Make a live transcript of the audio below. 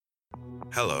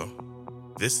Hello,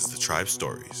 this is the Tribe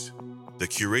Stories, the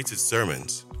curated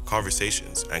sermons,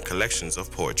 conversations, and collections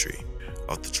of poetry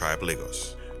of the Tribe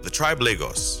Lagos. The Tribe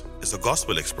Lagos is a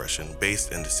gospel expression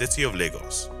based in the city of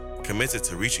Lagos, committed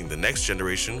to reaching the next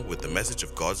generation with the message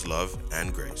of God's love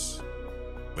and grace.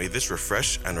 May this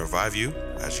refresh and revive you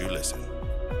as you listen.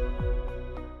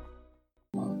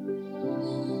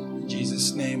 In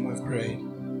Jesus' name we've prayed.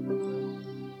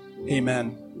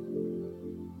 Amen.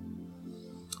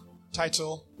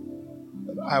 Title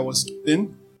that I was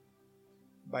given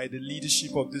by the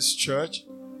leadership of this church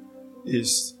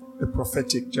is The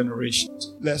Prophetic Generation.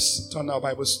 Let's turn our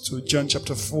Bibles to John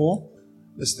chapter 4,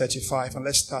 verse 35, and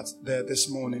let's start there this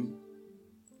morning.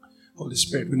 Holy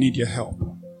Spirit, we need your help.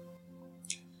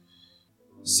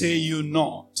 Say you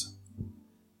not,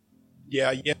 there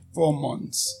are yet 4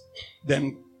 months,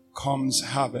 then comes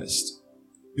harvest.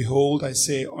 Behold, I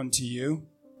say unto you,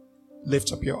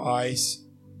 lift up your eyes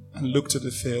and look to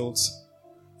the fields,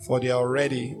 for they are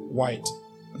already white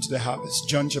unto the harvest.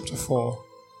 John chapter 4,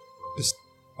 verse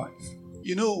 5.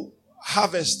 You know,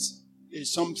 harvest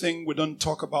is something we don't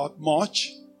talk about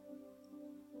much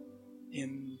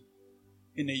in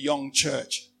a young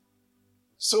church.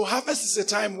 So harvest is a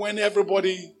time when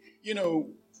everybody,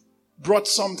 brought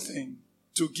something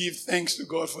to give thanks to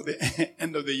God for the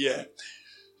end of the year.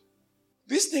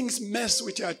 These things mess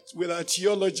with our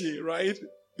theology, right?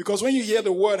 Because when you hear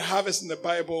the word harvest in the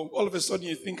Bible, all of a sudden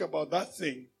you think about that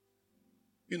thing.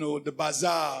 The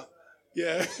bazaar.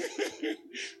 Yeah.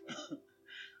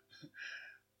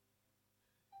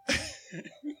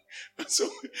 So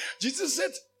Jesus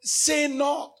said, say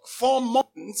not 4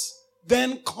 months,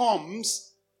 then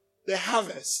comes the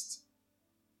harvest.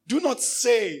 Do not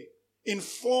say in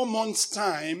 4 months'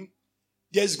 time,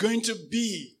 there's going to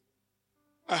be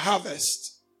a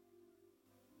harvest.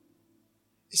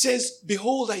 It says,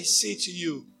 behold, I say to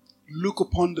you, look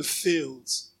upon the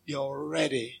fields. They are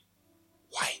already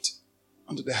white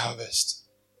unto the harvest.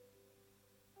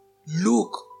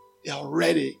 Look, they are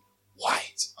already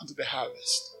white unto the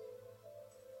harvest.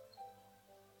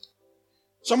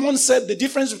 Someone said the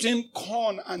difference between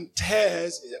corn and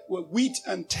tares, wheat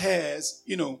and tares,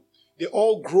 they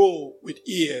all grow with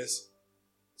ears.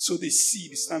 So the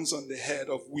seed stands on the head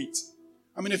of wheat.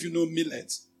 How many of you know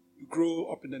millet? You grow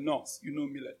up in the north, you know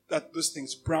millet. Those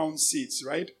things, brown seeds,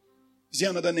 right? Is there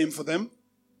another name for them?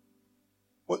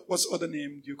 What's other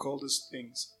name do you call those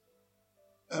things?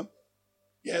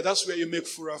 Yeah, that's where you make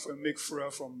furrow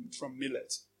from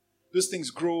millet. Those things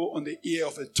grow on the ear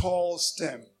of a tall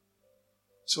stem.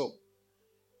 So,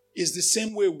 it's the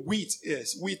same way wheat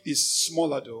is. Wheat is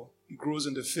smaller though. It grows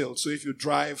in the field. So if you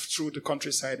drive through the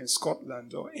countryside in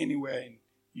Scotland or anywhere in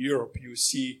Europe, you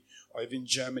see, or even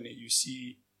Germany, you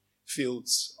see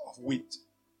fields of wheat.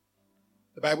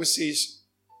 The Bible says,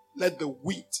 let the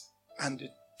wheat and the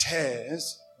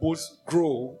tares both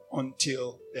grow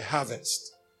until the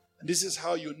harvest. And this is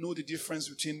how you know the difference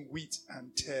between wheat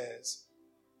and tares.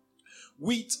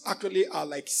 Wheat actually are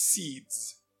like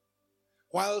seeds,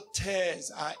 while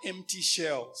tares are empty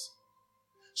shells.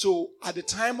 So at the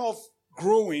time of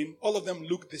growing, all of them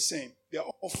look the same. They're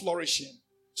all flourishing.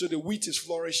 So the wheat is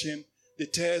flourishing, the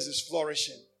tares is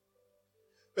flourishing.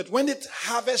 But when the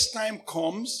harvest time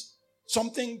comes,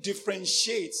 something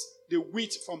differentiates the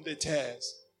wheat from the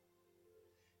tares.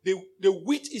 The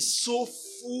wheat is so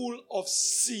full of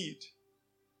seed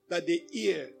that the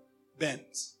ear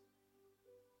bends.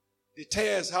 The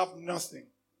tares have nothing,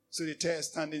 so the tares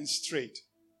standing straight.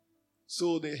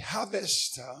 So the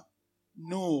harvester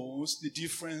knows the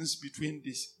difference between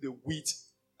the wheat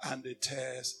and the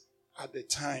tares at the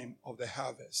time of the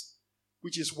harvest,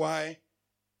 which is why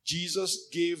Jesus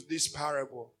gave this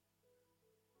parable.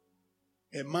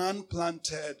 A man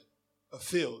planted a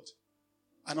field,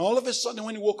 and all of a sudden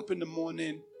when he woke up in the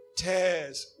morning,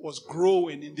 tares was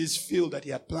growing in this field that he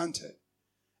had planted.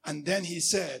 And then he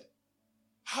said,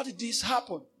 how did this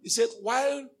happen? He said,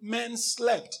 while men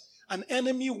slept, an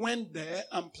enemy went there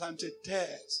and planted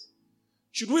tares.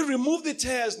 Should we remove the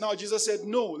tares now? Jesus said,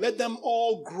 no, let them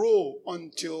all grow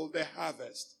until the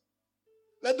harvest.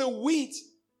 Let the wheat,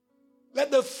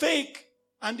 let the fake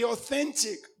and the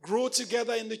authentic grow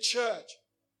together in the church.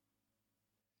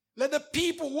 Let the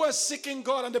people who are seeking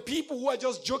God and the people who are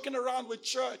just joking around with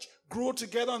church grow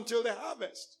together until the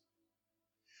harvest.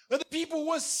 Let the people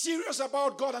who are serious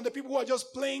about God and the people who are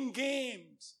just playing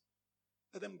games,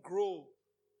 let them grow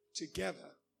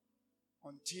together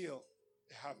until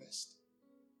the harvest.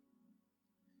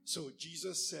 So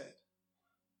Jesus said,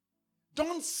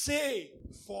 don't say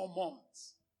 4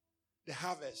 months. The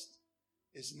harvest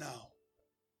is now.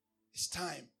 It's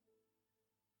time.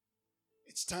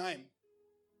 It's time.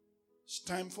 it's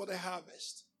time for the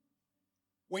harvest.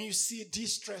 When you see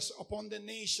distress upon the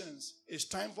nations, it's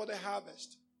time for the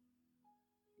harvest.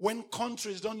 When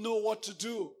countries don't know what to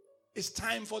do, it's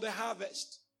time for the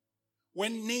harvest.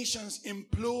 When nations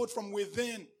implode from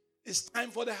within, it's time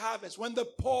for the harvest. When the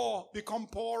poor become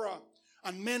poorer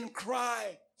and men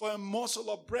cry for a morsel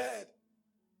of bread,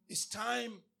 it's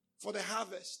time for the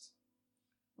harvest.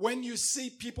 When you see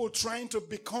people trying to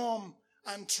become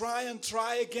and try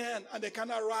again and they can't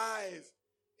arrive,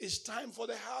 it's time for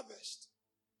the harvest.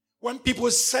 When people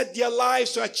set their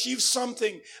lives to achieve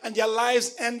something and their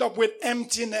lives end up with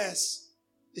emptiness,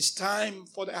 it's time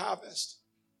for the harvest.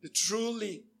 The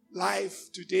truly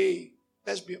life today,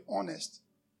 let's be honest,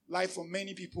 life for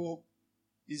many people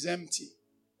is empty.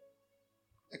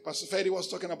 Like Pastor Freddy was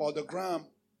talking about the gram,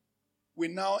 we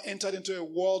now entered into a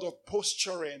world of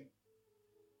posturing.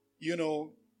 You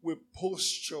know, we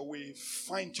posture, we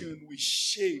fine-tune, we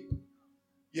shape.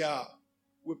 Yeah,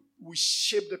 we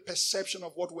shape the perception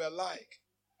of what we're like.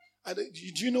 And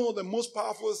do you know the most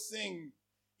powerful thing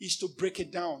is to break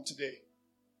it down today?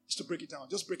 Is to break it down.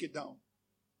 Just break it down.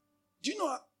 Do you know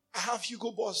I have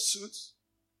Hugo Boss suits?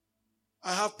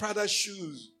 I have Prada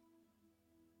shoes.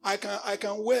 I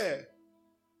can wear.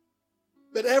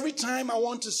 But every time I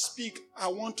want to speak, I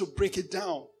want to break it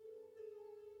down.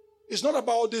 It's not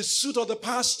about the suit of the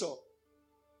pastor.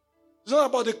 It's not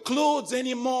about the clothes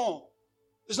anymore.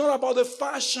 It's not about the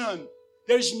fashion.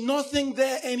 There is nothing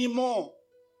there anymore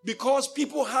because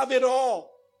people have it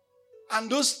all. And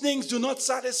those things do not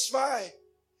satisfy.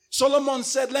 Solomon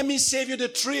said, let me save you the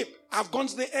trip. I've gone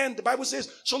to the end. The Bible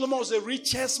says Solomon was the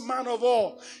richest man of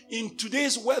all. In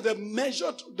today's world,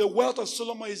 the wealth of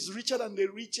Solomon is richer than the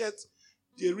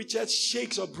richest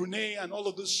sheikhs of Brunei and all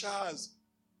of those shahs.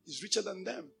 He's richer than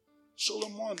them.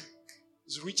 Solomon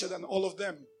is richer than all of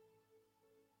them.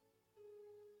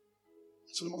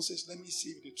 Solomon says, let me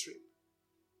save you the trip.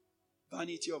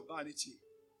 Vanity of vanity.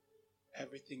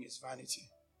 Everything is vanity.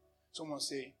 Someone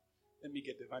say, let me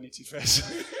get the vanity first.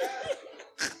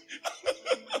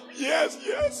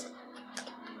 Yes.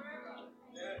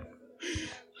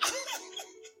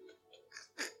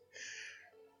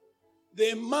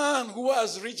 The man who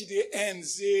has reached the end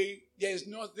say, there is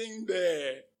nothing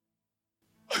there.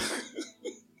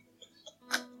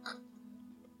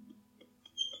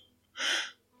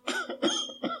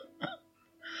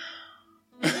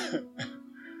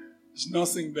 There's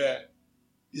nothing there.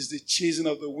 It's the chasing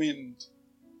of the wind.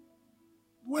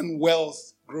 When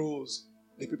wealth grows,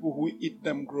 the people who eat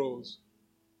them grows.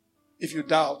 If you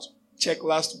doubt, check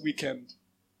last weekend,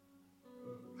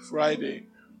 Friday,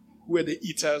 who were the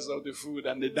eaters of the food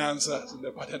and the dancers and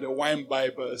the wine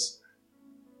bibbers.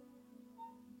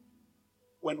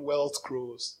 When wealth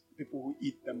grows, the people who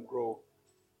eat them grow.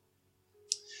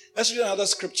 Let's read another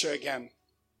scripture again.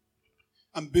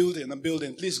 I'm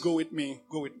building. Please go with me.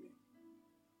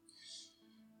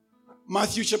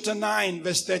 Matthew chapter 9,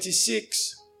 verse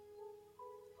 36.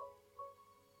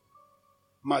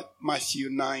 Matthew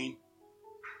 9,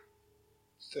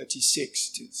 36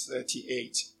 to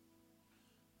 38.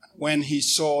 When he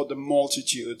saw the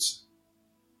multitudes,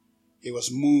 he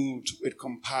was moved with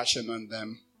compassion on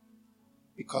them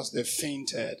because they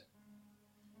fainted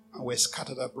and were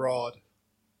scattered abroad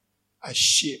as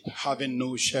sheep having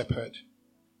no shepherd.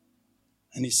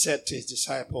 And he said to his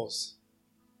disciples,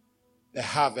 the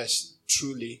harvest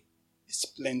truly is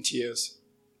plenteous,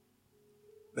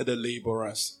 but the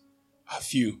laborers are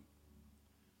few.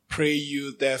 Pray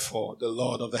you therefore the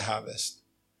Lord of the harvest,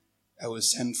 I will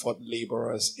send forth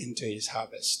laborers into his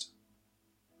harvest.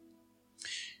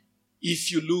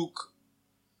 If you look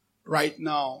right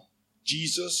now,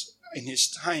 Jesus in his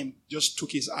time just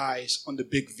took his eyes on the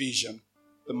big vision,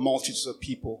 the multitudes of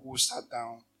people who sat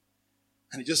down,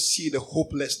 and you just see the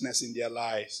hopelessness in their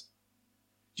lives.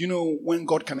 Do you know when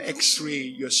God can x-ray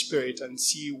your spirit and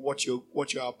see what you're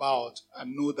about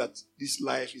and know that this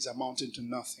life is amounting to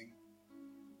nothing?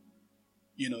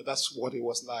 You know, that's what it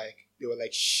was like. They were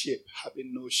like sheep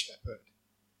having no shepherd.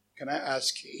 Can I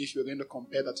ask you, if you're going to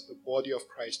compare that to the body of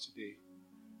Christ today,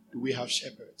 do we have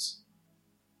shepherds?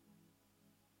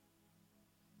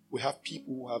 We have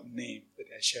people who have named that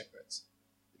they're shepherds.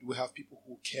 Do we have people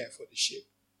who care for the sheep?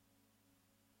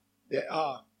 There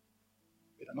are,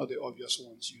 but they're not the obvious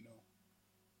ones, you know.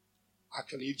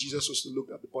 Actually, if Jesus was to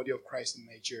look at the body of Christ in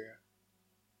Nigeria,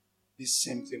 this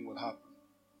same thing will happen.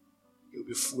 It will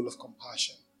be full of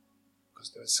compassion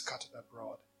because they're scattered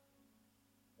abroad.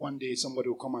 One day somebody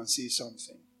will come and say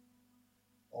something.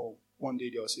 Or one day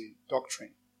they'll say,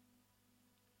 doctrine.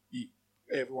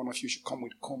 Every one of you should come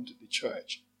with comb to the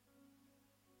church.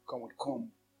 Come with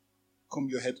comb. Comb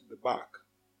your head to the back.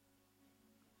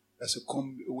 As you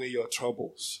comb away your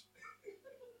troubles.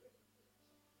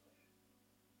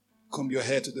 Comb your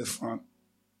hair to the front.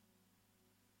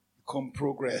 Comb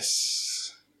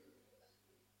progress.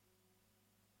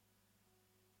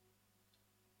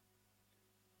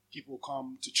 People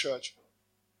come to church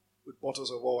with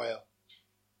bottles of oil.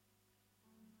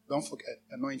 Don't forget,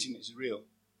 anointing is real.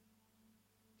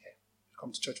 Yeah. You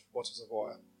come to church with bottles of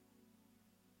oil.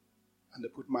 And they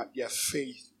put their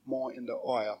faith more in the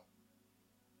oil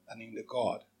than in the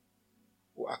God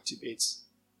who activates,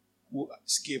 who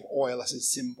gave oil as a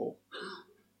symbol.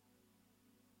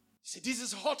 See, this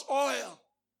is hot oil.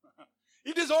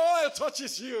 If this oil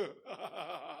touches you,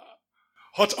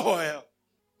 hot oil.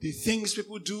 The things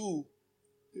people do,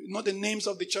 not the names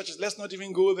of the churches. Let's not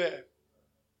even go there.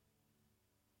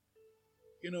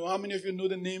 You know, how many of you know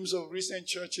the names of recent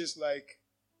churches like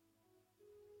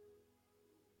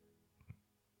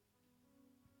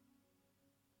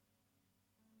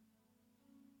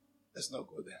let's not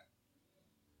go there.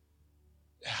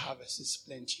 The harvest is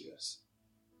plenteous.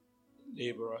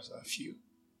 Laborers are few.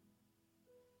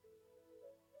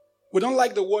 We don't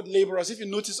like the word laborers. If you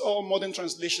notice, all modern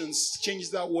translations change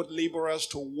that word laborers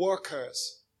to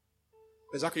workers.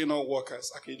 It's actually not workers,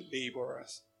 actually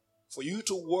laborers. For you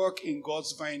to work in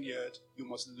God's vineyard, you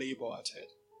must labor at it.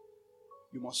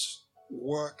 You must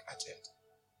work at it.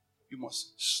 You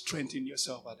must strengthen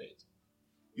yourself at it.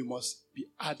 You must be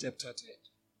adept at it.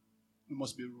 You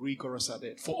must be rigorous at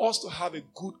it. For us to have a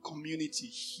good community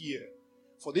here,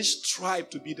 for this tribe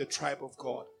to be the tribe of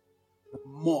God, we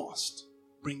must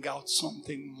bring out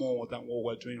something more than what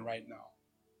we're doing right now.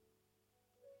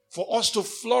 For us to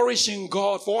flourish in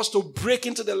God, for us to break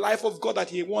into the life of God that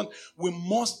He wants, we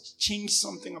must change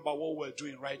something about what we're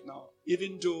doing right now.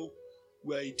 Even though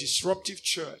we're a disruptive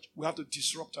church, we have to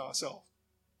disrupt ourselves.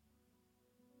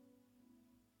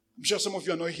 I'm sure some of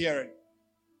you are not hearing.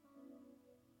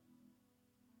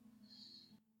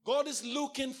 God is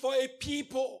looking for a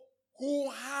people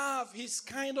who have His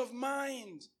kind of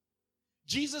mind.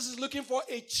 Jesus is looking for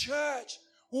a church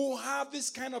who have this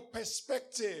kind of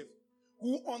perspective,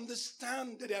 who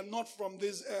understand that they are not from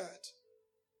this earth,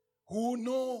 who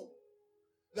know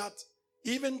that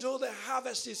even though the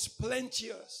harvest is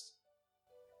plenteous,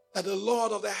 that the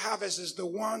Lord of the harvest is the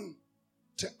one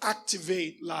to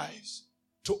activate lives,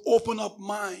 to open up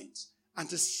minds, and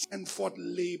to send forth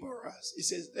laborers. He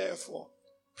says, therefore,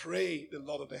 pray the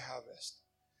Lord of the harvest.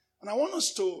 And I want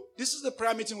us to, this is the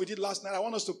prayer meeting we did last night. I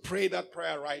want us to pray that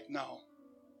prayer right now.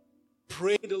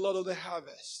 Pray the Lord of the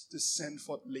harvest to send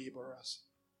forth laborers.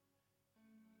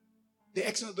 The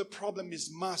extent of the problem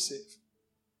is massive.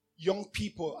 Young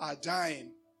people are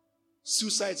dying.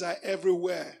 Suicides are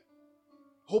everywhere.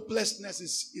 Hopelessness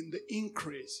is in the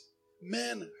increase.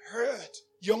 Men hurt.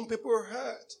 Young people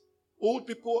hurt. Old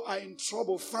people are in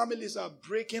trouble. Families are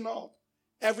breaking up.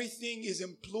 Everything is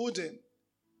imploding.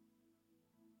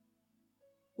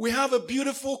 We have a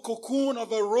beautiful cocoon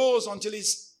of a rose until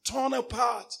it's torn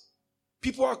apart.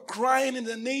 People are crying in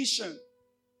the nation.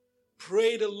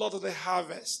 Pray the Lord of the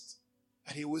harvest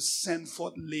that He will send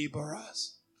forth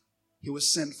laborers. He will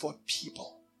send forth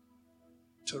people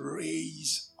to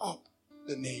raise up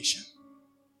the nation.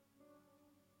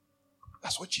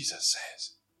 That's what Jesus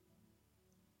says.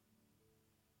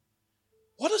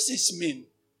 What does this mean?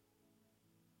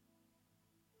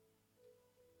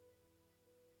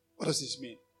 What does this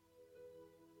mean?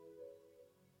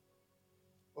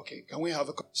 Okay, can we have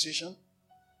a conversation?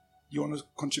 You want to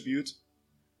contribute?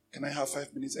 Can I have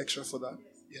 5 minutes extra for that?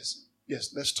 Yes.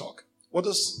 Yes, let's talk. What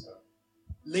does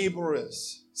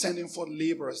laborers, sending forth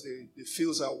laborers, the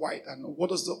fields are white, and what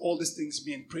does all these things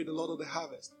mean? Pray the Lord of the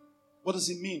harvest. What does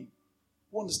it mean?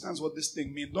 Who understands what this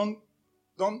thing means?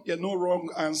 Don't get no wrong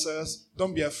answers.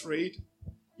 Don't be afraid.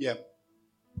 Yeah.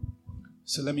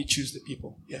 So let me choose the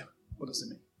people. Yeah. What does it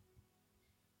mean?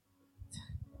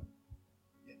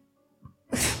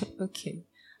 Okay.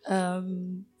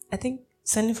 I think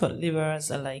sending for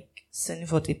laborers are like sending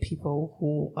for the people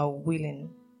who are willing.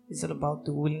 It's all about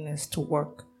the willingness to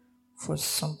work for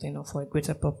something or for a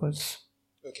greater purpose.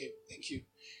 Okay, thank you.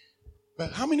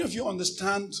 But how many of you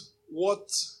understand what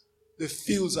the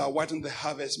fields are white and the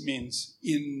harvest means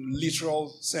in literal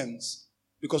sense?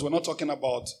 Because we're not talking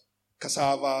about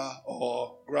cassava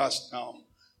or grass now.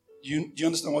 Do you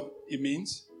understand what it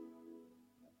means?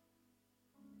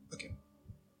 Okay.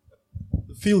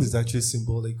 The field is actually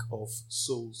symbolic of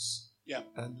souls. Yeah.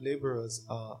 And laborers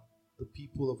are the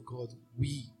people of God,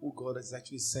 who God is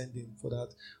actually sending for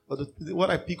that. But what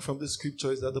I pick from this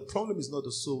scripture is that the problem is not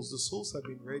the souls. The souls have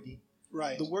been ready.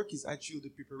 Right. The work is actually the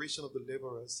preparation of the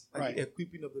laborers and right. the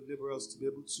equipping of the laborers to be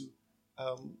able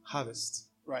to harvest.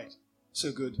 Right.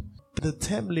 So good. The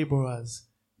term laborers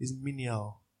is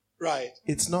menial. Right.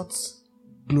 It's not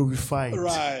glorified.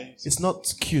 Right. It's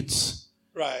not cute.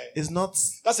 Right. It's not.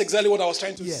 That's exactly what I was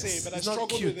trying to Yes, say, but I it's not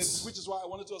struggled cute. with it, which is why I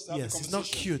wanted us to have Yes, the it's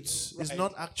conversation. not cute. It's Right.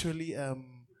 not actually.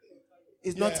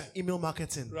 It's Yeah. not email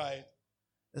marketing. Right.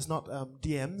 It's not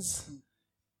DMs.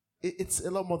 It's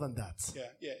a lot more than that.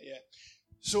 Yeah.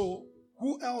 So,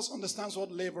 who else understands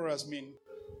what laborers mean?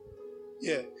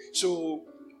 Yeah. So,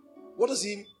 what does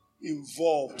it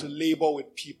involve to labor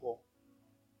with people?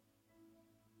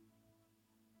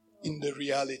 In the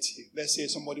reality, let's say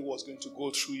somebody was going to go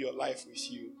through your life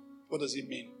with you. What does it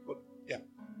mean?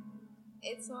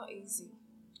 It's not easy,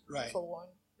 Right. for one.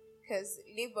 Because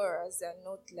laborers are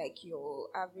not like your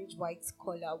average white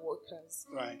collar workers.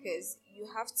 Right. Because you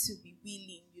have to be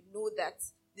willing. You know that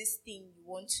this thing you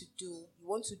want to do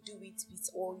it with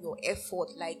all your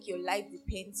effort. Like your life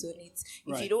depends on it.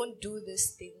 If Right. you don't do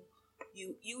this thing,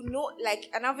 you know,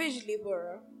 like an average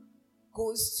laborer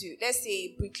goes to, let's say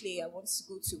a bricklayer wants to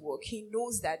go to work. He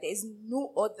knows that there's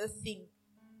no other thing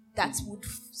that would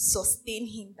sustain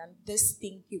him than this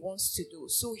thing he wants to do.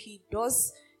 So he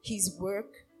does his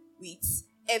work with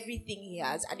everything he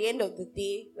has. At the end of the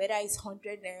day, whether it's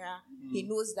 100 naira, he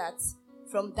knows that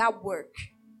from that work,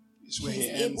 It's where he's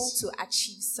he able ends. to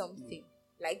achieve something.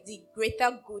 Like the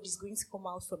greater good is going to come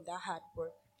out from that hard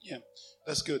work. Yeah,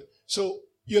 that's good. So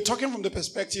you're talking from the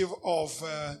perspective of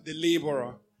the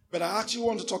laborer, but I actually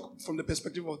want to talk from the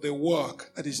perspective of the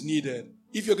work that is needed.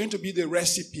 If you're going to be the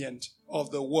recipient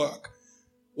of the work,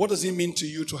 what does it mean to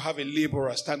you to have a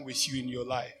laborer stand with you in your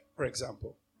life, for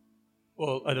example?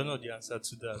 Well, I don't know the answer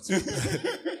to that.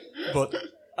 But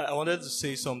I wanted to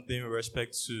say something in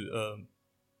respect to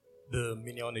the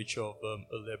menial nature of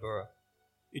a laborer.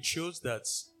 It shows that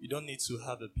you don't need to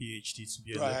have a PhD to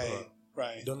be a laborer.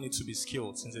 Right. You don't need to be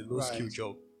skilled since it's a low-skill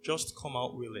job. Just come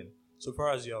out willing. So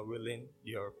far as you are willing,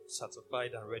 you're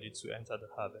certified and ready to enter the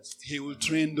harvest. He will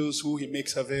train those who he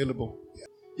makes available.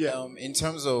 Yeah. In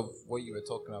terms of what you were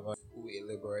talking about, who a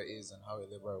laborer is and how a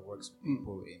laborer works with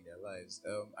people in their lives,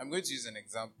 I'm going to use an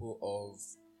example of,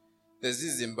 there's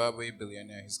this Zimbabwe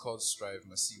billionaire, he's called Strive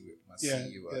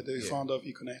Masiyiwa. The founder of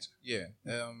Econet. Yeah.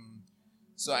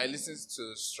 So I listened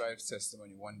to Strive's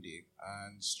testimony one day,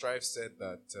 and Strive said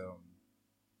that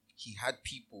he had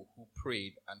people who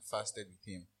prayed and fasted with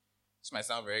him. This might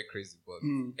sound very crazy, but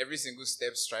every single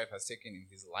step Strive has taken in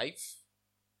his life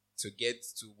to get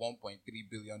to $1.3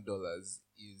 billion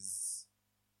is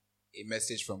a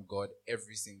message from God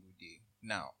every single day.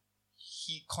 Now,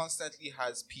 he constantly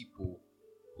has people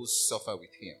who suffer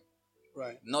with him.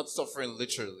 Right. Not suffering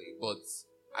literally, but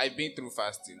I've been through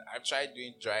fasting. I've tried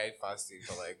doing dry fasting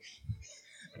for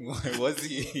it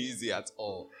wasn't easy at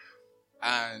all.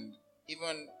 And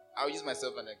even, I'll use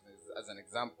myself as an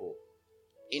example.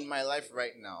 In my life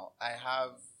right now, I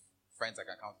have friends I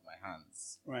can count on my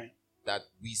hands. Right. That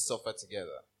we suffer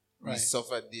together. Right. We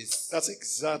suffer this. That's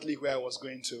exactly where I was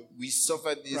going to. We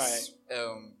suffer this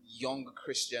young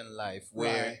Christian life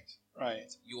where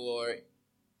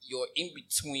you're in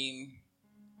between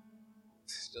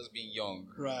just being young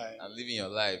and living your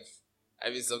life. I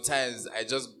mean, sometimes I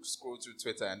just scroll through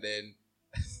Twitter and then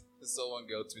saw one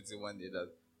girl tweeting one day that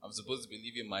I'm supposed to be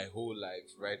living my whole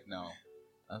life right now.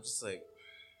 I'm just like,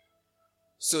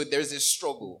 so there's a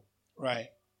struggle. Right.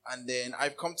 And then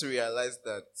I've come to realize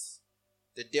that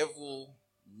the devil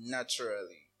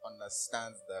naturally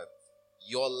understands that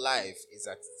your life is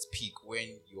at its peak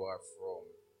when you are from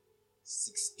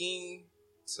 16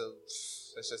 to,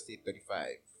 let's just say, 35.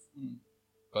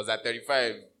 Because at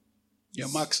 35, you're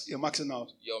maxing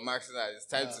out. You're maxing out. It's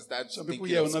time to start. Some people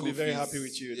here will not be very happy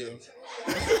with you, though.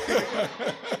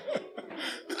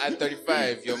 At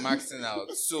 35, you're maxing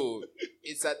out. So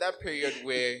it's at that period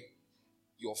where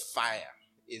your fire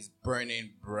is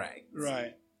burning bright.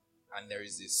 Right. And there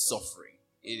is this suffering.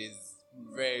 It is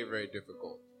very, very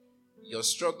difficult. You're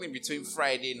struggling between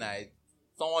Friday night.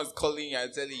 Someone's calling you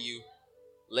and telling you,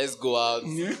 let's go out.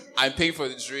 I'm paying for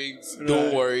the drinks. Right.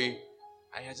 Don't worry.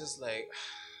 And you're just like,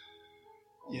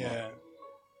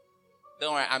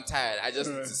 don't worry, I'm tired. I just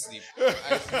need to sleep.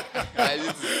 I need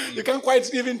to sleep. You can't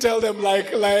quite even tell them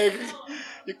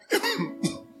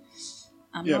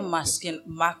I'm not masking.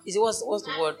 What's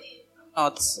the word?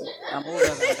 Not. I'm older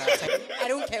than that. I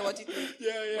don't care what you think.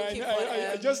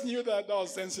 I just knew that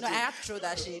was sensitive. No, I have to throw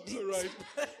that shade. Right.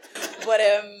 But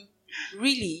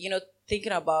really,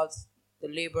 thinking about the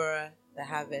laborer, the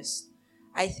harvest,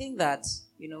 I think that,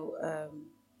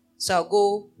 so I'll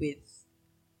go with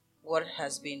what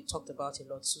has been talked about a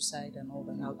lot, suicide and all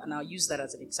that, and I'll use that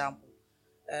as an example.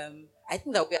 I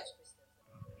think that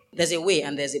there's a way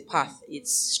and there's a path.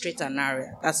 It's straight and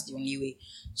narrow. That's the only way.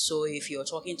 So if you're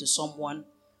talking to someone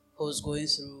who's going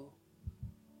through,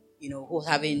 who's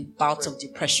having bouts of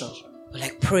depression,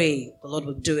 like, pray, the Lord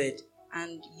will do it.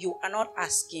 And you are not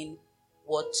asking,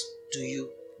 what do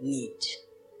you need?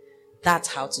 That's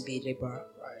how to be a laborer.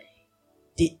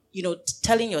 Right.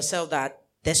 Telling yourself that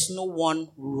there's no one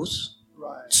route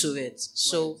to it.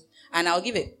 So, and I'll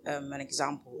give it an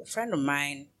example. A friend of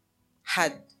mine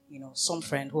had, some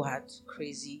friend who had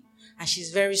crazy, and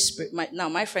she's very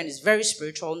my friend is very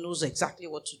spiritual, knows exactly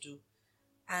what to do.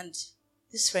 And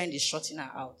this friend is shutting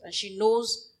her out, and she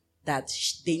knows that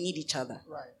they need each other.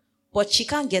 Right. But she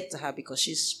can't get to her because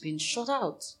she's been shut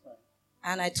out. Right.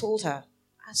 And I told her,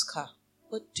 ask her,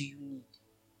 what do you need?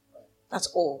 Right. That's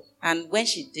all. And when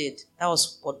she did, that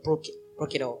was what broke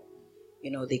it all.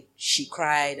 She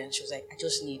cried and she was like, I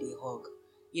just need a hug.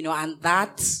 And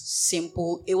that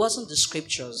simple, it wasn't the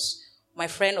scriptures. My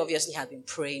friend obviously had been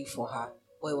praying for her,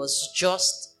 but it was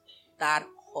just that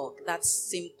hug, that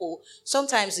simple.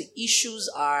 Sometimes the issues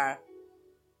are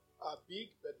big,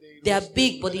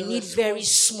 but they need very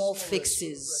small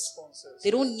fixes.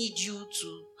 They don't need you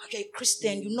to, okay,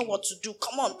 Christian, you know what to do.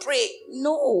 Come on, pray.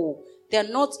 No, they're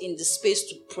not in the space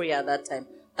to pray at that time.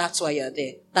 That's why you're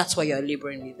there. That's why you're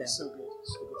laboring with them. So good.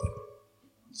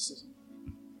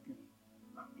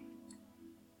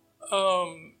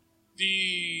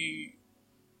 The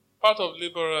part of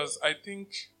laborers, I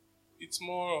think it's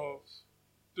more of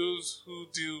those who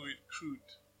deal with crude.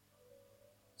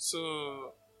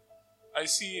 So I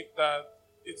see that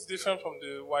it's different from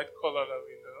the white collar that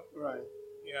we know. Right.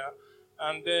 Yeah.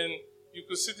 And then you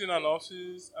could sit in an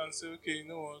office and say, okay, you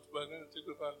know what, we're going to take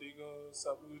over Lagos,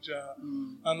 Abuja,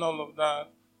 and all of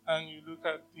that. And you look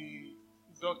at the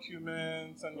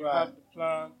documents and you have the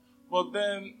plan. But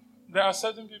then there are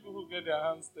certain people who get their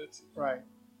hands dirty. Right.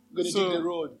 Going to dig the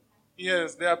road.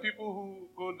 Yes, there are people who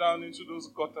go down into those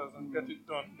gutters and get it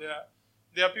done.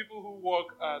 There are people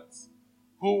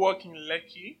who work in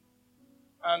Lekki,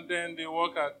 and then they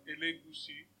work at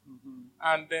Elegushi,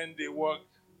 and then they work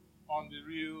on the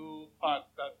real part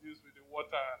that deals with the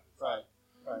water.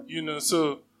 Right.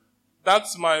 So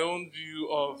that's my own view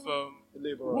of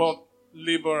what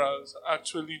laborers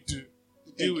actually do.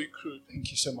 Deal with crude.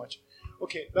 Thank you so much.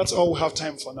 Okay, that's all we have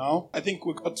time for now. I think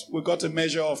we got a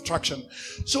measure of traction.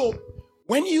 So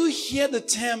when you hear the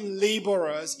term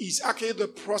laborers, it's actually the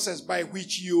process by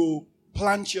which you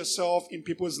plant yourself in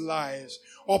people's lives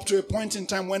up to a point in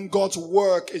time when God's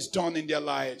work is done in their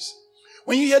lives.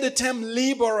 When you hear the term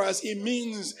laborers, it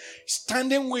means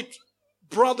standing with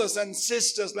brothers and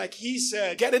sisters, like he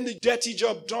said, getting the dirty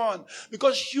job done.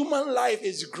 Because human life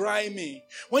is grimy.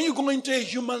 When you go into a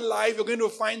human life, you're going to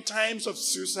find times of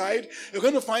suicide. You're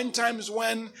going to find times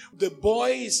when the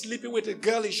boy is sleeping with a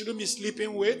girl he shouldn't be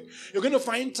sleeping with. You're going to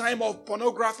find time of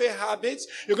pornography habits.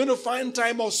 You're going to find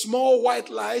time of small white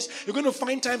lies. You're going to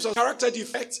find times of character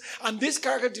defects. And these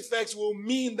character defects will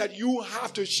mean that you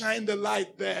have to shine the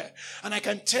light there. And I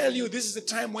can tell you, this is the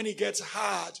time when it gets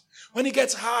hard. When it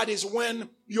gets hard is when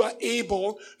you are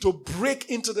able to break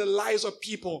into the lives of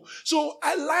people. So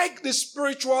I like the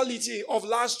spirituality of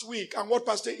last week and what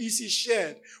Pastor Isi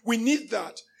shared. We need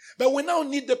that. But we now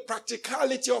need the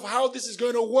practicality of how this is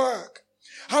going to work.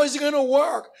 How is it going to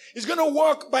work? It's going to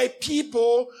work by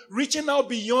people reaching out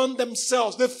beyond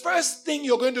themselves. The first thing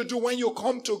you're going to do when you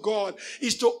come to God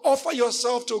is to offer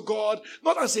yourself to God,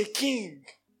 not as a king,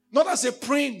 not as a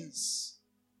prince,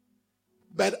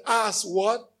 but as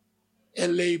what? A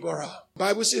laborer. The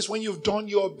Bible says when you've done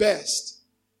your best,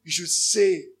 you should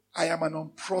say, I am an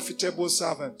unprofitable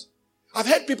servant. I've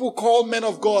heard people call men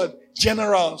of God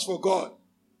generals for God.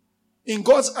 In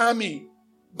God's army,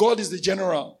 God is the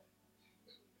general.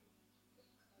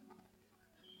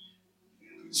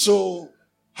 So,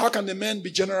 how can the man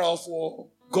be general for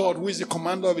God, who is the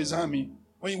commander of his army?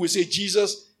 When we say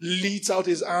Jesus leads out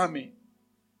his army,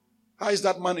 how is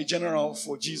that man a general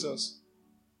for Jesus?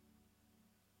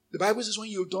 The Bible says when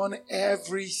you've done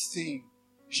everything,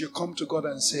 you should come to God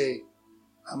and say,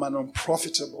 I'm an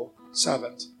unprofitable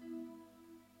servant.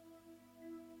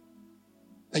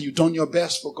 And you've done your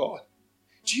best for God.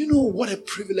 Do you know what a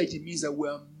privilege it means that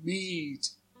we're made?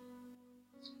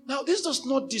 Now, this does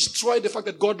not destroy the fact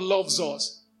that God loves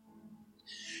us.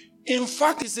 In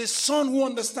fact, it's the son who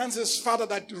understands his father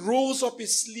that rolls up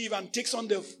his sleeve and takes on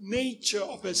the nature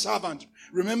of a servant.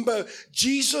 Remember,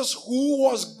 Jesus, who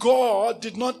was God,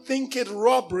 did not think it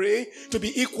robbery to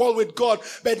be equal with God,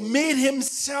 but made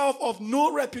himself of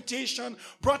no reputation,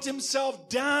 brought himself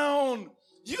down.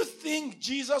 You think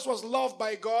Jesus was loved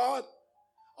by God?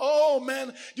 Oh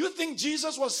man, do you think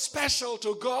Jesus was special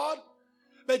to God?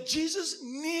 But Jesus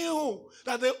knew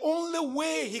that the only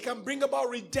way he can bring about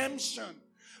redemption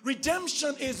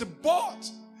is bought.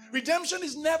 Redemption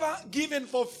is never given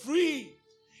for free.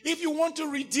 If you want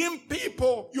to redeem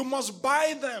people, you must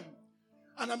buy them.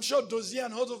 And I'm sure Dozie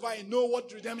and Hodovai know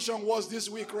what redemption was this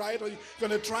week, right? Or you're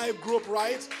going to tribe group,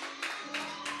 right?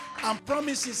 And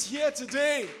promise is here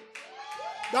today.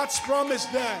 That's promise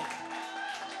there.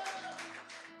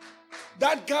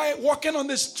 That guy walking on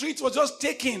the streets was just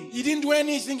taken. He didn't do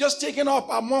anything, just taken up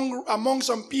among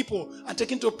some people and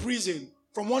taken to prison.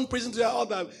 From one prison to the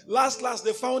other. Last,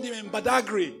 they found him in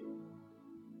Badagry. He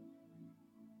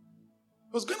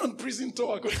was going on prison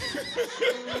talk.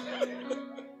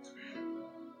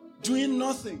 Doing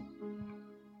nothing.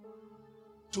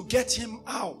 To get him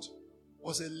out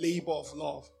was a labor of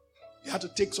love. He had to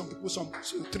take some people some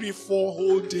 3-4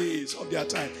 whole days of their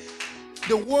time.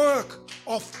 The work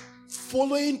of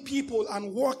following people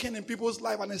and working in people's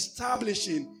life and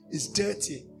establishing is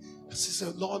dirty. I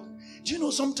said, Lord, do you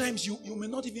know sometimes you may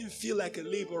not even feel like a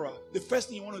laborer. The first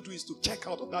thing you want to do is to check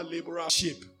out of that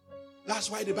laborership.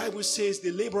 That's why the Bible says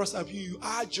the laborers are you.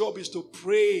 Our job is to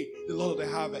pray the Lord of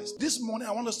the harvest. This morning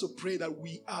I want us to pray that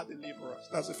we are the laborers.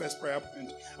 That's the first prayer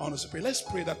point I want us to pray. Let's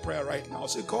pray that prayer right now.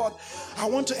 Say, God, I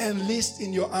want to enlist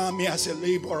in your army as a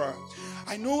laborer.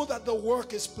 I know that the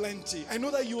work is plenty. I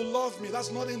know that you love me.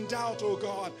 That's not in doubt, oh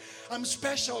God. I'm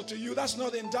special to you. That's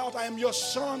not in doubt. I am your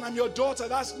son. I'm your daughter.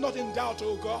 That's not in doubt,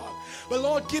 oh God. But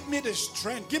Lord, give me the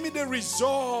strength. Give me the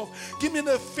resolve. Give me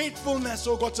the faithfulness,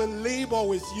 oh God, to labor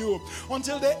with you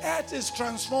until the earth is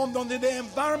transformed, until the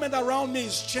environment around me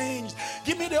is changed.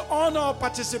 Give me the honor of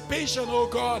participation, oh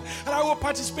God. And I will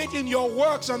participate in your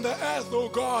works on the earth, oh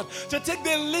God. To take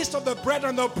the least of the bread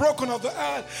and the broken of the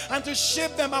earth and to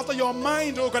shape them after your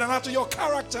mind, oh God, and after your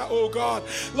character, oh God.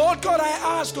 Lord God, I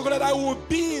ask, oh God, that I will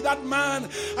be that man,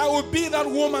 I will be that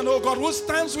woman, oh God, who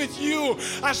stands with you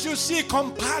as you see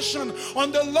compassion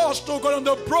on the lost, oh God, on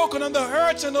the broken, on the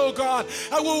hurting, oh God.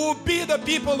 And we will be the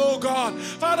people, oh God.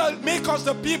 Father, make us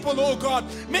the people, oh God.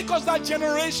 Make us that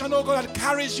generation, oh God, that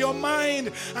carries your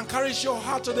mind and carries your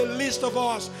heart to the least of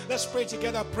us. Let's pray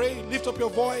together. Pray. Lift up your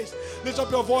voice. Lift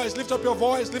up your voice. Lift up your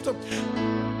voice. Lift up.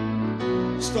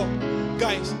 Stop.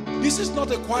 Guys, this is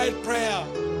not a quiet prayer.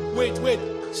 Wait.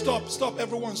 Stop,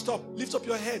 everyone, stop. Lift up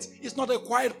your heads. It's not a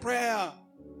quiet prayer.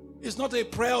 It's not a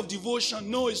prayer of devotion.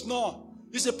 No, it's not.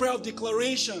 It's a prayer of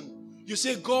declaration. You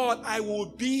say, God, I will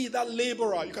be that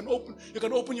laborer. You can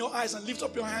open your eyes and lift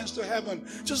up your hands to heaven.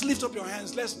 Just lift up your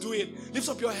hands. Let's do it. Lift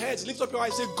up your heads. Lift up your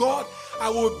eyes. Say, God, I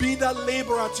will be that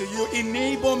laborer to you.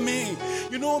 Enable me.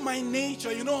 You know my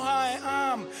nature. You know how I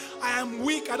am. I am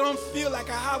weak. I don't feel like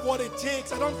I have what it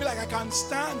takes. I don't feel like I can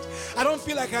stand. I don't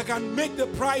feel like I can make the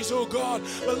price, oh God.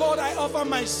 But Lord, I offer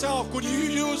myself. Could you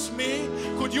use me?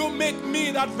 Could you make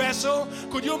me that vessel?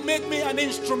 Could you make me an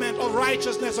instrument of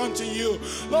righteousness unto you?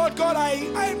 Lord God,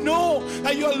 I know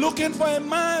that you are looking for a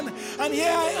man, and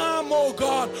here I am, oh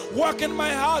God, work in my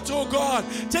heart, oh God.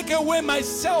 Take away my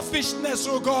selfishness,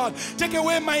 oh God. Take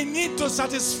away my need to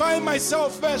satisfy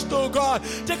myself first, oh God.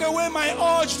 Take away my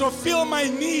urge to fill my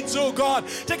needs, oh God.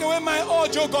 Take away my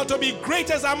urge, oh God, to be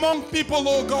greatest among people,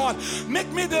 oh God.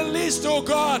 Make me the least, oh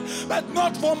God, but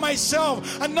not for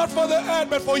myself and not for the earth,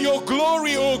 but for your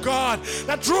glory, oh God.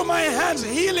 That through my hands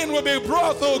healing will be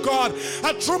brought, oh God.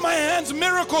 And through my hands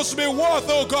miracles will be worth,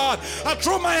 oh God. And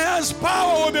through my hands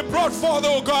power will be brought forth,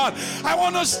 oh God. I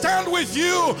want to stand with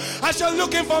you as you're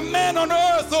looking for men on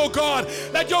earth, oh God.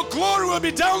 That your glory will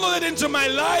be downloaded into my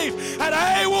life, and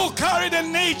I will carry the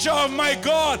nature of my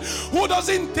God, who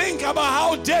doesn't think about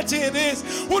how dirty it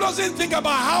is, who doesn't think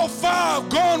about how far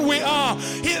gone we are.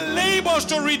 He labors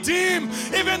to redeem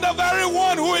even the very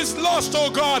one who is lost,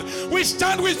 oh God. We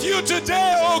stand with you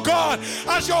today, oh God,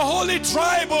 as your holy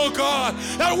tribe, oh God,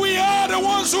 that we are the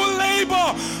ones who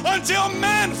labor until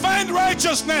men find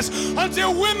righteousness,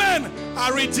 until women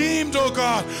are redeemed, oh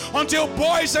God, until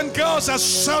boys and girls are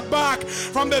shot back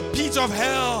from the pit of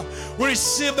hell. We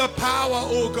receive the power,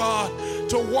 oh God,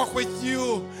 to walk with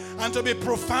you and to be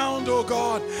profound, oh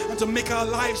God, and to make our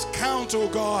lives count, oh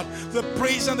God, the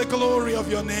praise and the glory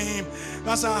of your name.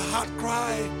 That's our heart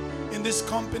cry in this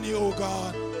company, oh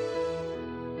God.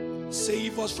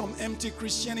 Save us from empty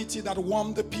Christianity that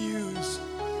warm the pews.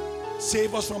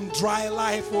 Save us from dry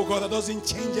life, oh God, that doesn't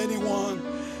change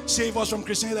anyone. Save us from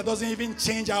Christianity that doesn't even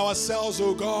change ourselves,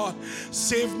 oh God.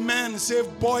 Save men, save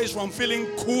boys from feeling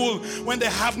cool when they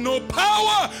have no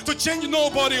power to change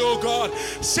nobody, oh God.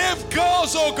 Save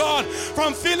girls, oh God,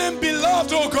 from feeling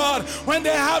beloved, oh God, when they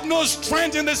have no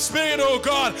strength in the spirit, oh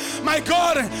God. My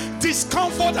God,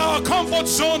 discomfort our comfort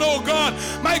zone, oh God.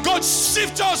 My God,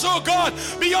 shift us, oh God,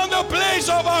 beyond the place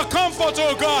of our comfort,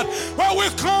 oh God, where we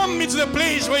come into the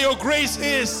place where your grace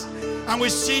is and we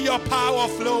see your power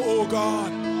flow, oh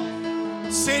God.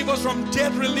 Save us from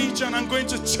dead religion and going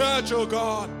to church, oh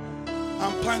God,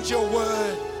 and plant your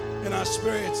word in our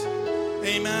spirit.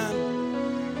 Amen.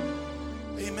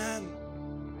 Amen.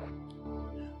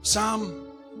 Psalm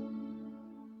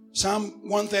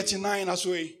 139, as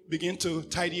we begin to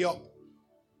tidy up,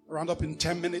 round up in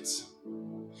 10 minutes.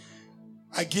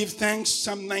 I give thanks,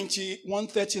 Psalm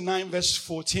 139, verse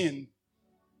 14.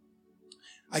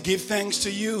 I give thanks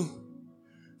to you,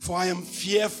 for I am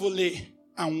fearfully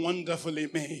and wonderfully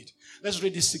made. Let's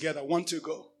read this together. 1, 2,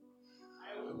 go.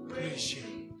 I will praise you,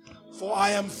 for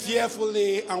I am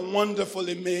fearfully and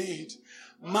wonderfully made.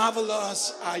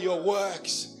 Marvelous are your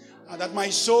works, and that my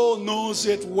soul knows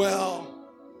it well.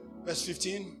 Verse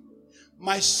 15.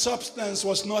 My substance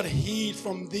was not hid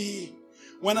from thee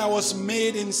when I was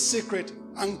made in secret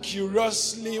and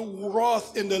curiously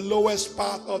wrought in the lowest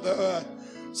part of the earth.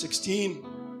 16.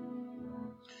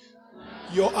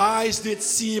 Your eyes did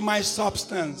see my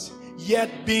substance,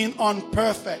 yet being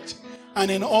unperfect, and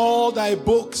in all thy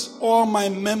books all my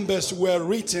members were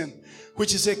written,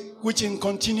 which in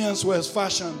continuance was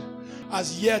fashioned,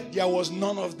 as yet there was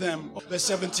none of them. Verse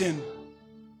 17.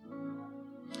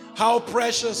 How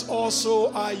precious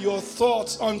also are your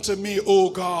thoughts unto me, O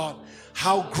God.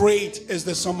 How great is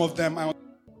the sum of them.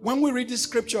 When we read this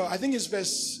scripture, I think it's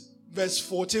verse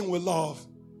 14 we love.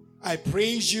 I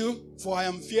praise you, for I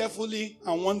am fearfully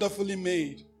and wonderfully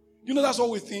made. You know, that's what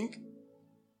we think.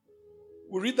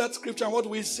 We read that scripture and what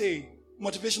do we say?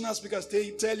 Motivational speakers,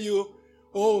 they tell you,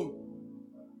 oh,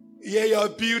 yeah, you're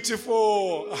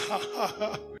beautiful.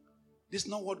 This is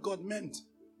not what God meant.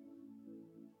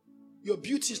 Your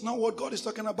beauty is not what God is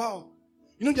talking about.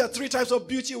 You know, there are 3 types of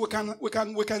beauty we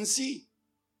can see.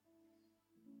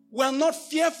 We're not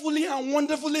fearfully and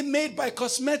wonderfully made by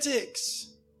cosmetics.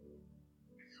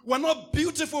 We're not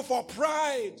beautiful for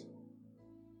pride.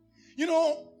 You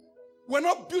know, we're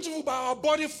not beautiful by our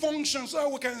body function so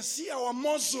we can see our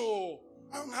muscle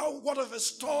and what of a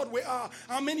stud we are,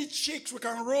 how many cheeks we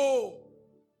can roll.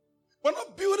 We're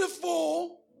not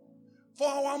beautiful for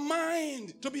our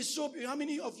mind to be so. How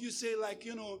many of you say, like,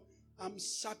 you know, I'm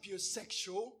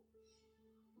sapiosexual?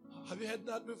 Have you heard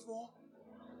that before?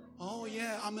 Oh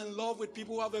yeah, I'm in love with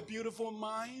people who have a beautiful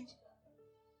mind.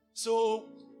 So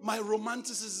my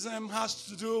romanticism has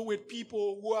to do with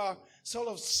people who are sort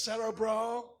of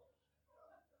cerebral.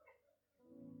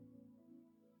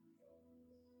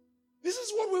 This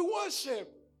is what we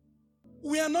worship.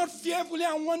 We are not fearfully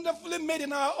and wonderfully made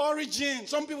in our origin.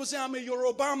 Some people say, I'm a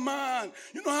Yoruba man.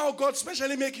 You know how God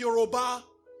specially make Yoruba?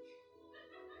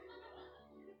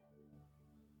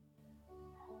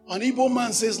 An Igbo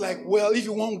man says, like, well, if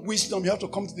you want wisdom, you have to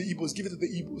come to the Igbos. Give it to the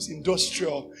Igbos.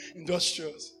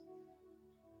 Industrials.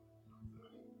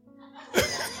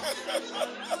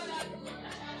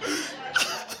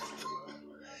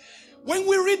 When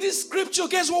we read this scripture,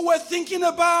 guess what we're thinking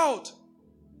about?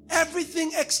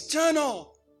 Everything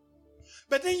external.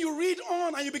 But then you read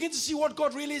on and you begin to see what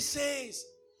God really says.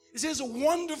 It says,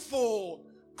 wonderful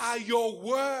are your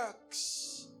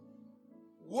works.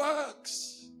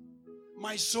 Works.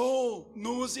 My soul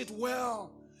knows it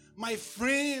well. My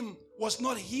frame was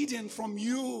not hidden from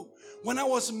you when I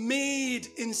was made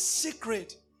in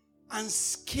secret and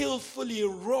skillfully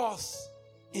wrought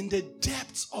in the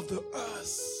depths of the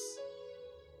earth.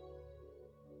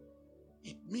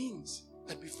 It means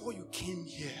that before you came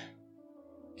here,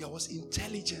 there was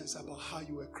intelligence about how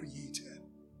you were created.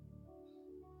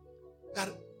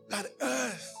 That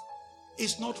earth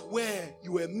is not where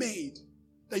you were made,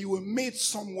 that you were made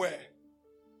somewhere.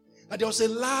 That there was a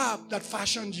lab that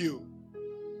fashioned you.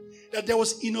 That there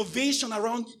was innovation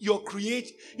around your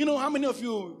create. You know, how many of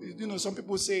you, you know, some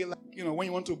people say, like, you know, when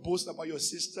you want to boast about your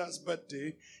sister's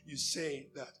birthday, you say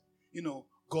that, you know,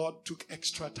 God took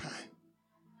extra time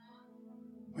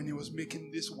when he was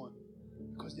making this one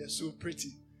because they're so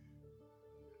pretty.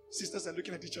 Sisters are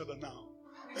looking at each other now.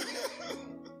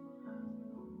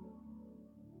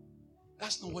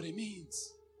 That's not what it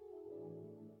means.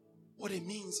 What it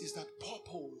means is that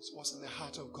purpose was in the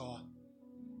heart of God.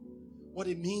 What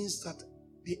it means that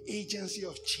the agency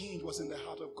of change was in the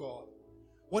heart of God.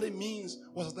 What it means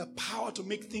was that the power to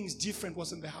make things different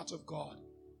was in the heart of God.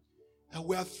 That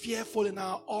we are fearful in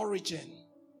our origin.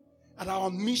 And our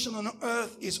mission on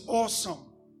earth is awesome.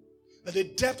 That the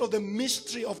depth of the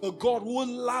mystery of the God who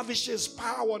lavishes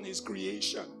power on his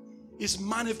creation is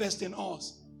manifest in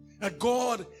us. That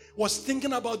God was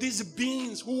thinking about these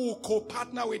beings who will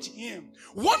co-partner with him.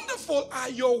 Wonderful are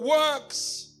your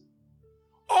works.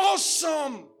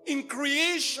 Awesome in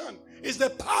creation is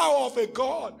the power of a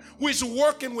God who is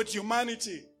working with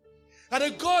humanity. That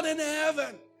a God in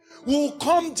heaven will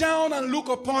come down and look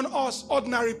upon us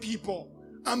ordinary people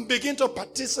and begin to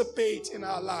participate in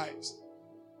our lives.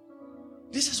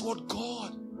 This is what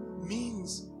God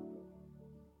means.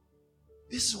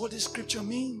 This is what the scripture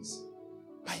means.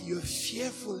 That you're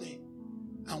fearfully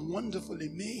and wonderfully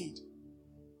made.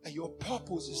 That your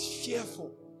purpose is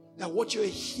fearful. That what you're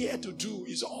here to do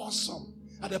is awesome.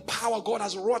 That the power God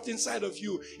has wrought inside of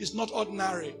you is not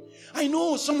ordinary. I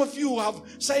know some of you have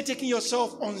started taking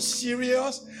yourself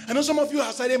unserious. I know some of you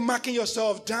have started marking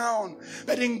yourself down.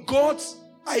 But in God's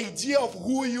idea of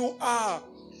who you are,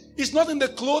 it's not in the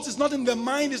clothes, it's not in the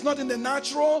mind, it's not in the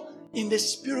natural. In the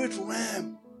spirit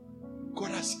realm,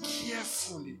 God has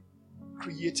carefully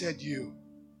created you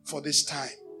for this time.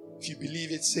 If you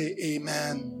believe it, say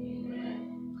amen.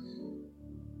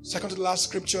 Second to the last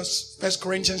scriptures, 1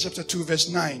 Corinthians chapter 2, verse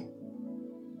 9.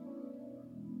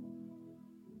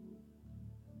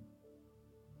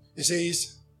 It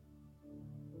says,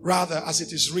 rather, as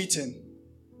it is written,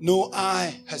 no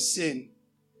eye has seen,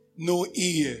 no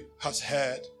ear has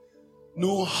heard,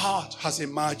 no heart has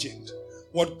imagined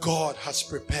what God has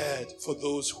prepared for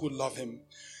those who love him.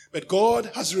 But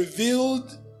God has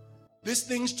revealed these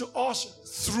things to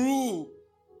us through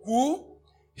who?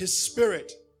 His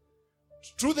Spirit.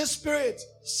 Through the Spirit,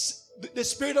 the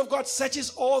Spirit of God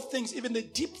searches all things, even the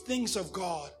deep things of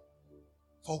God.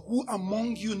 For who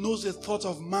among you knows the thought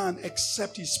of man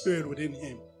except his spirit within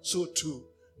him? So too,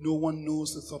 no one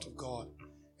knows the thought of God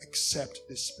except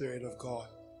the Spirit of God.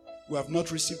 We have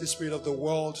not received the spirit of the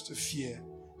world to fear,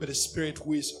 but the Spirit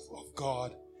who is of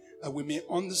God, that we may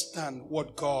understand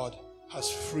what God has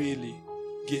freely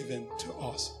given to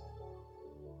us.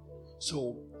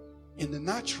 So, in the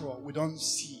natural, we don't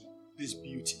see this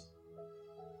beauty.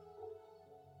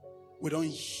 We don't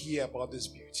hear about this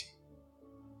beauty.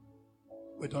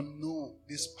 We don't know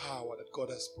this power that God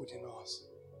has put in us.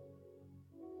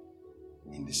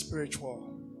 In the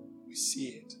spiritual, we see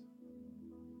it.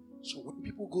 So when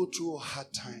people go through a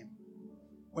hard time,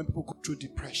 when people go through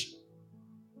depression,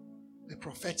 the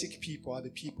prophetic people are the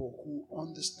people who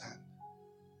understand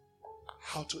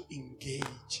how to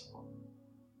engage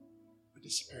with the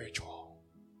spiritual.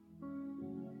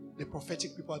 The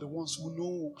prophetic people are the ones who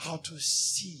know how to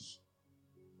see.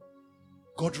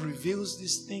 God reveals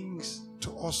these things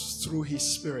to us through his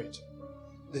Spirit.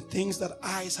 The things that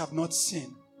eyes have not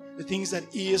seen, the things that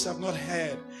ears have not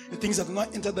heard, the things that have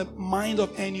not entered the mind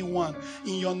of anyone.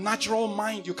 In your natural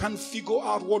mind, you can't figure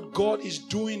out what God is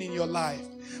doing in your life.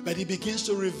 But he begins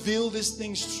to reveal these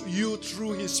things to you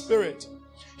through his Spirit.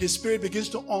 His Spirit begins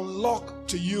to unlock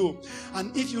to you.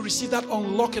 And if you receive that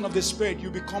unlocking of the Spirit,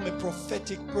 you become a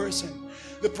prophetic person.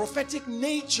 The prophetic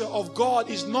nature of God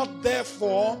is not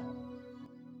therefore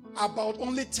about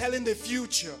only telling the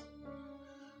future.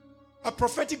 A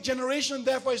prophetic generation,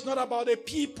 therefore, is not about a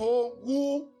people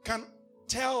who can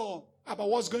tell about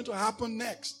what's going to happen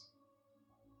next.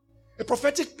 A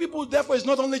prophetic people, therefore, is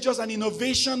not only just an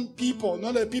innovation people,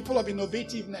 not a people of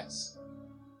innovativeness,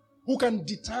 who can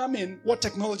determine what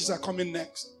technologies are coming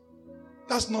next.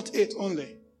 That's not it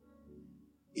only.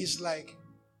 It's like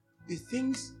the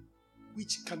things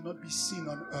which cannot be seen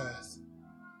on earth,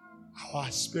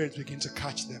 our spirits begin to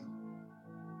catch them.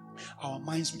 Our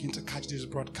minds begin to catch this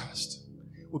broadcast.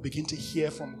 We begin to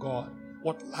hear from God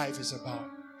what life is about.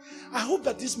 I hope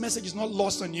that this message is not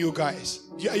lost on you guys.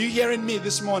 Are you hearing me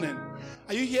this morning?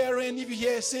 Are you hearing? If you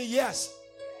hear, say yes.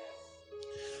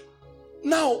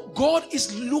 Now, God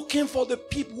is looking for the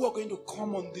people who are going to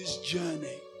come on this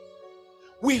journey.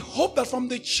 We hope that from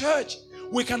the church,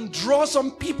 we can draw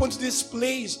some people into this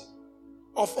place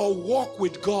of a walk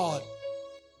with God.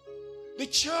 The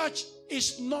church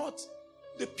is not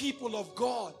the people of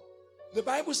God. The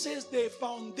Bible says the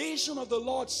foundation of the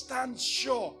Lord stands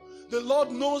sure. The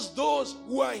Lord knows those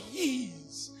who are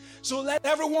his. So let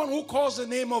everyone who calls the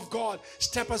name of God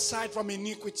step aside from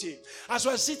iniquity. As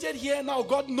we're seated here now,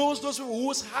 God knows those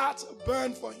whose hearts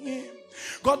burn for him.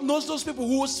 God knows those people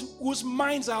whose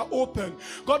minds are open.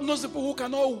 God knows the people who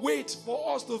cannot wait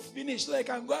for us to finish so they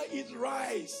can go eat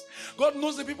rice. God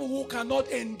knows the people who cannot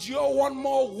endure one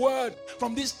more word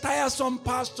from this tiresome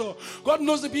pastor. God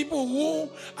knows the people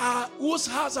whose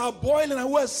hearts are boiling and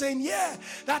who are saying, yeah,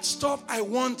 that stuff I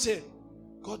wanted.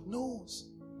 God knows.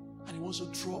 And he wants to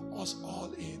draw us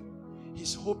all in.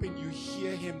 He's hoping you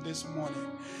hear him this morning.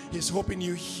 He's hoping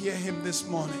you hear him this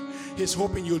morning. He's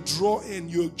hoping you draw in,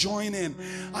 you join in.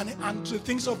 And the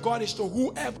things of God is to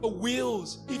whoever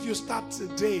wills, if you start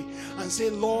today and say,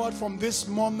 Lord, from this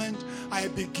moment I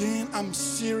begin, I'm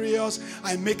serious,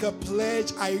 I make a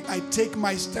pledge, I take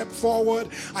my step forward,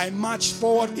 I march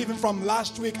forward. Even from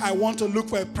last week, I want to look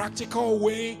for a practical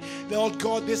way. Lord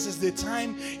God, this is the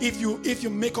time. If you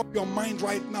make up your mind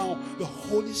right now, the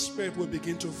Holy Spirit will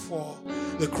begin to fall.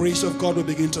 The grace of God will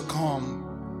begin to come.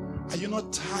 Are you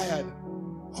not tired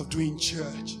of doing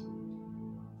church?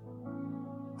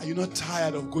 Are you not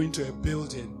tired of going to a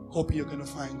building hoping you're going to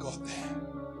find God there?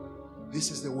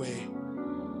 This is the way.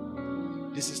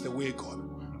 This is the way,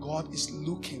 God is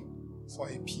looking for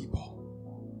a people.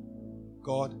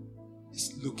 God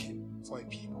is looking for a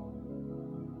people.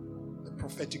 The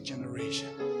prophetic generation.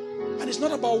 And it's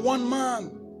not about one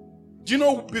man. Do you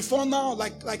know, before now,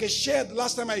 like I shared,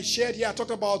 last time I shared here, I talked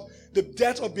about the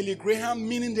death of Billy Graham,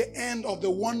 meaning the end of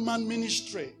the one-man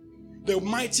ministry. The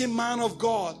mighty man of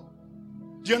God.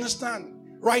 Do you understand?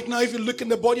 Right now, if you look in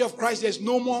the body of Christ, there's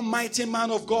no more mighty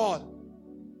man of God.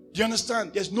 Do you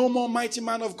understand? There's no more mighty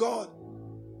man of God.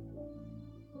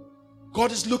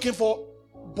 God is looking for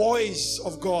boys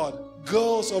of God,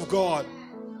 girls of God.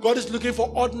 God is looking for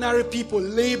ordinary people,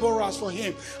 laborers for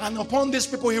him. And upon these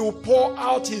people, he will pour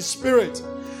out his spirit.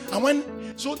 And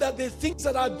so that the things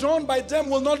that are done by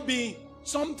them will not be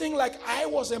something like, I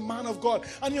was a man of God.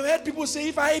 And you heard people say,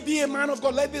 if I be a man of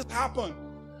God, let this happen.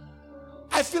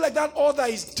 I feel like that order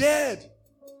is dead.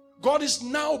 God is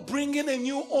now bringing a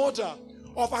new order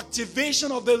of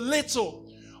activation of the little,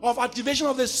 of activation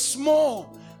of the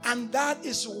small. And that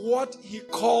is what he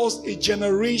calls a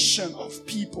generation of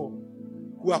people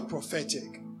who are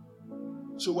prophetic.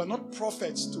 So we're not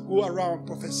prophets to go around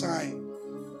prophesying.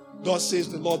 Thus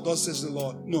says the Lord, thus says the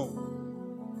Lord.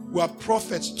 No. We are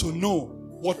prophets to know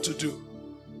what to do.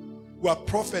 We are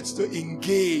prophets to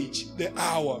engage the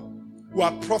hour. We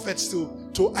are prophets to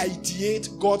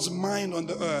ideate God's mind on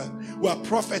the earth. We are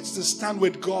prophets to stand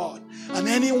with God. And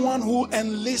anyone who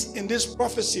enlists in this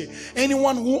prophecy,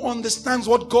 anyone who understands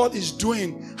what God is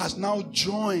doing, has now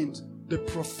joined the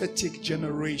prophetic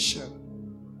generation.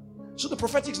 So the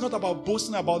prophetic is not about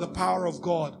boasting about the power of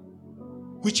God,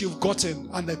 which you've gotten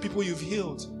and the people you've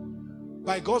healed.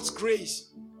 By God's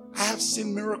grace, I have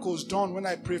seen miracles done when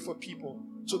I pray for people.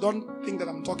 So don't think that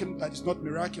I'm talking that it's not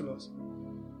miraculous.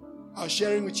 I was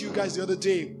sharing with you guys the other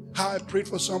day how I prayed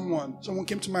for someone. Someone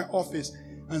came to my office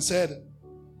and said,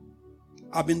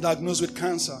 I've been diagnosed with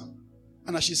cancer.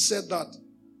 And as she said that,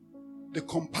 the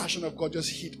compassion of God just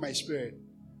hit my spirit.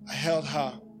 I held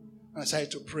her and I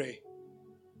started to pray.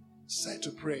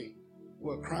 We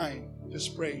were crying,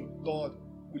 just praying, Lord,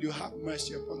 will you have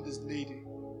mercy upon this lady?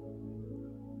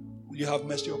 Will you have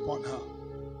mercy upon her?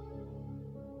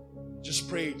 Just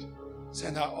prayed,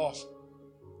 sent her off.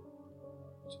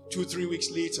 2-3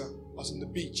 weeks later, I was on the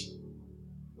beach.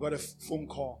 I got a phone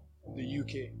call from the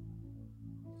UK.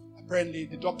 Apparently,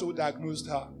 the doctor who diagnosed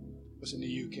her was in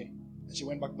the UK. And she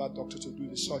went back to that doctor to do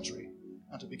the surgery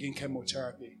and to begin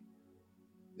chemotherapy.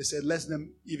 They said, let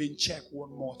them even check one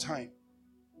more time.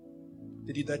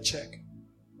 They did that check.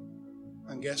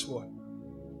 And guess what?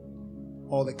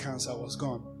 All the cancer was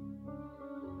gone.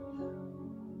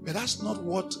 But that's not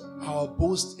what our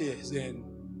boast is then.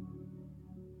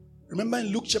 Remember in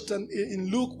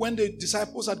Luke, when the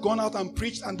disciples had gone out and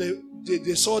preached and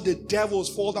they saw the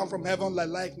devils fall down from heaven like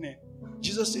lightning.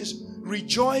 Jesus says,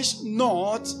 rejoice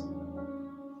not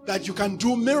that you can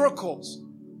do miracles.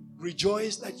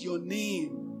 Rejoice that your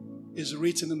name is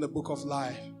written in the book of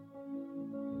life.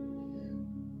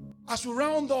 As we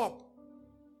round up,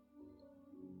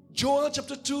 Joel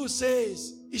chapter 2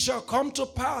 says, it shall come to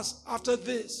pass after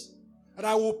this, that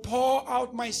I will pour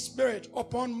out my spirit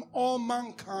upon all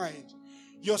mankind.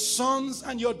 Your sons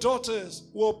and your daughters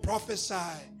will prophesy.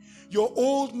 Your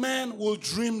old men will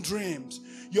dream dreams.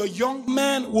 Your young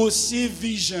men will see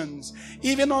visions.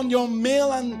 Even on your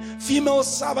male and female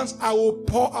servants, I will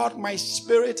pour out my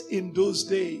spirit in those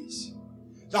days.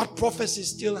 That prophecy is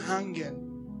still hanging.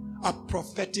 A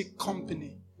prophetic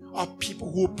company of people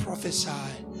who prophesy,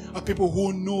 of people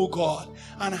who know God.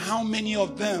 And how many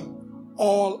of them?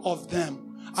 All of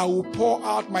them. I will pour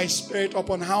out my spirit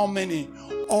upon how many?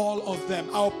 All of them.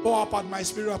 I'll pour out my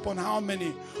spirit upon how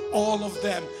many? All of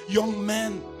them. Young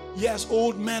men. Yes,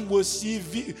 old men will see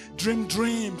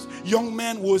dreams. Young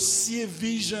men will see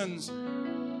visions.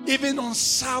 Even on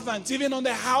servants, even on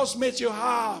the housemates you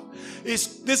have.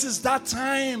 This is that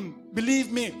time.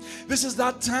 Believe me, this is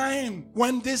that time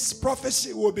when this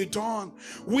prophecy will be done.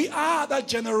 We are that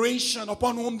generation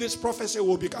upon whom this prophecy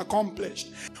will be accomplished.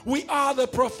 We are the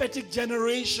prophetic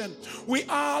generation. We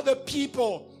are the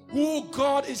people who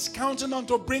God is counting on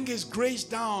to bring His grace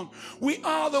down. We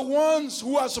are the ones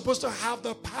who are supposed to have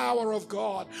the power of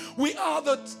God. We are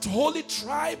the holy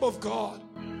tribe of God.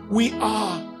 We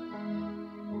are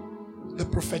the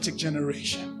prophetic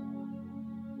generation.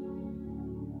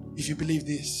 If you believe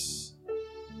this,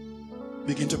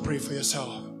 begin to pray for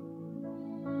yourself.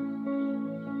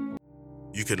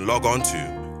 You can log on to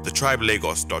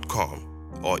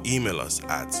thetribelagos.com or email us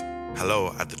at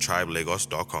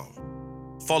hello@thetribelagos.com.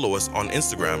 Follow us on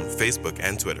Instagram, Facebook,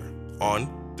 and Twitter on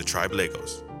The Tribe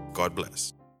Lagos. God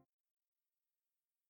bless.